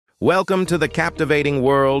Welcome to the captivating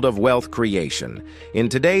world of wealth creation. In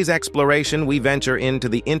today's exploration, we venture into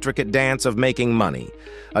the intricate dance of making money,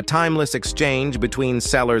 a timeless exchange between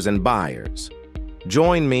sellers and buyers.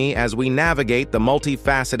 Join me as we navigate the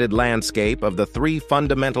multifaceted landscape of the three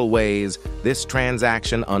fundamental ways this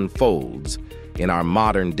transaction unfolds in our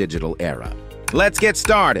modern digital era. Let's get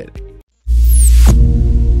started.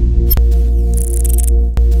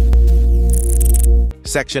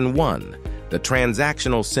 Section 1. The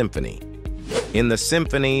Transactional Symphony. In the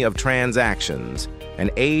symphony of transactions,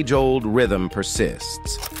 an age-old rhythm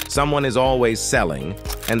persists. Someone is always selling,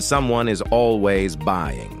 and someone is always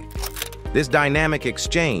buying. This dynamic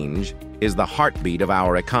exchange is the heartbeat of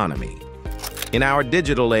our economy. In our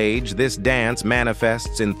digital age, this dance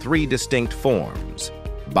manifests in three distinct forms: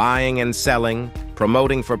 buying and selling,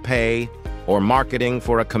 promoting for pay, or marketing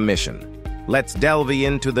for a commission. Let's delve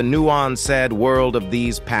into the nuanced world of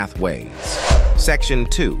these pathways. Section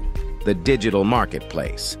 2. The Digital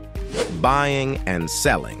Marketplace. Buying and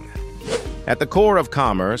selling. At the core of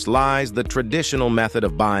commerce lies the traditional method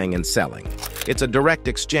of buying and selling. It's a direct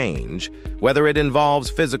exchange, whether it involves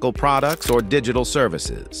physical products or digital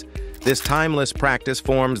services. This timeless practice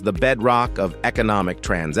forms the bedrock of economic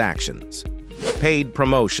transactions. Paid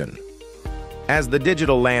promotion. As the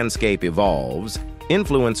digital landscape evolves,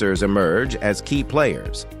 influencers emerge as key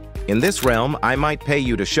players. In this realm, I might pay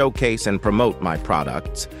you to showcase and promote my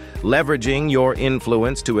products, leveraging your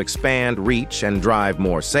influence to expand reach and drive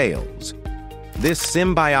more sales. This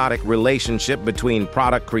symbiotic relationship between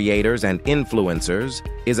product creators and influencers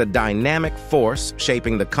is a dynamic force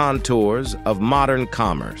shaping the contours of modern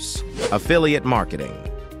commerce. Affiliate marketing.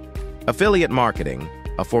 Affiliate marketing,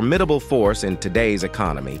 a formidable force in today's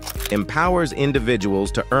economy, empowers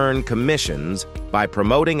individuals to earn commissions by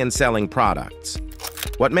promoting and selling products.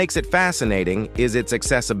 What makes it fascinating is its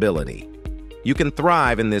accessibility. You can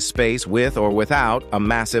thrive in this space with or without a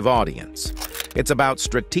massive audience. It's about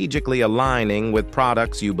strategically aligning with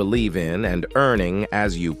products you believe in and earning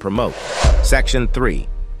as you promote. Section 3.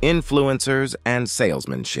 Influencers and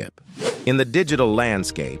salesmanship. In the digital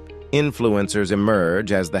landscape, influencers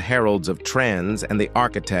emerge as the heralds of trends and the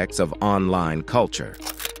architects of online culture.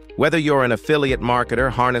 Whether you're an affiliate marketer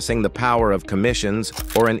harnessing the power of commissions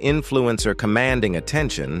or an influencer commanding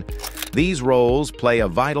attention, these roles play a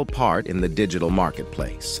vital part in the digital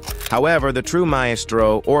marketplace. However, the true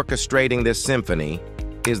maestro orchestrating this symphony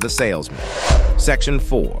is the salesman. Section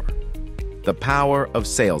 4. The power of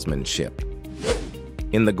salesmanship.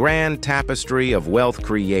 In the grand tapestry of wealth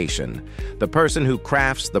creation, the person who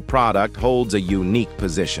crafts the product holds a unique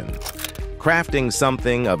position. Crafting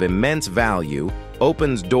something of immense value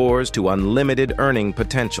opens doors to unlimited earning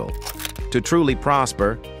potential. To truly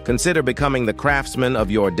prosper, consider becoming the craftsman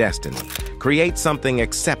of your destiny. Create something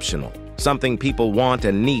exceptional, something people want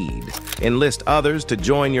and need. Enlist others to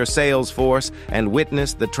join your sales force and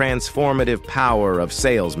witness the transformative power of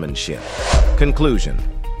salesmanship. Conclusion.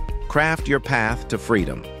 Craft your path to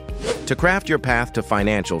freedom. To craft your path to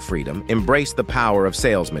financial freedom, embrace the power of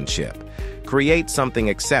salesmanship. Create something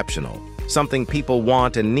exceptional, something people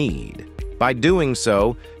want and need. By doing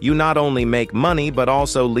so, you not only make money but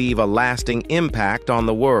also leave a lasting impact on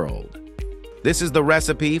the world. This is the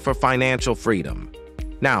recipe for financial freedom.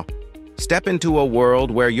 Now, step into a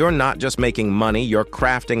world where you're not just making money, you're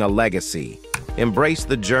crafting a legacy. Embrace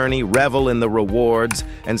the journey, revel in the rewards,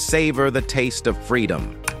 and savor the taste of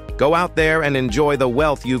freedom. Go out there and enjoy the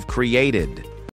wealth you've created.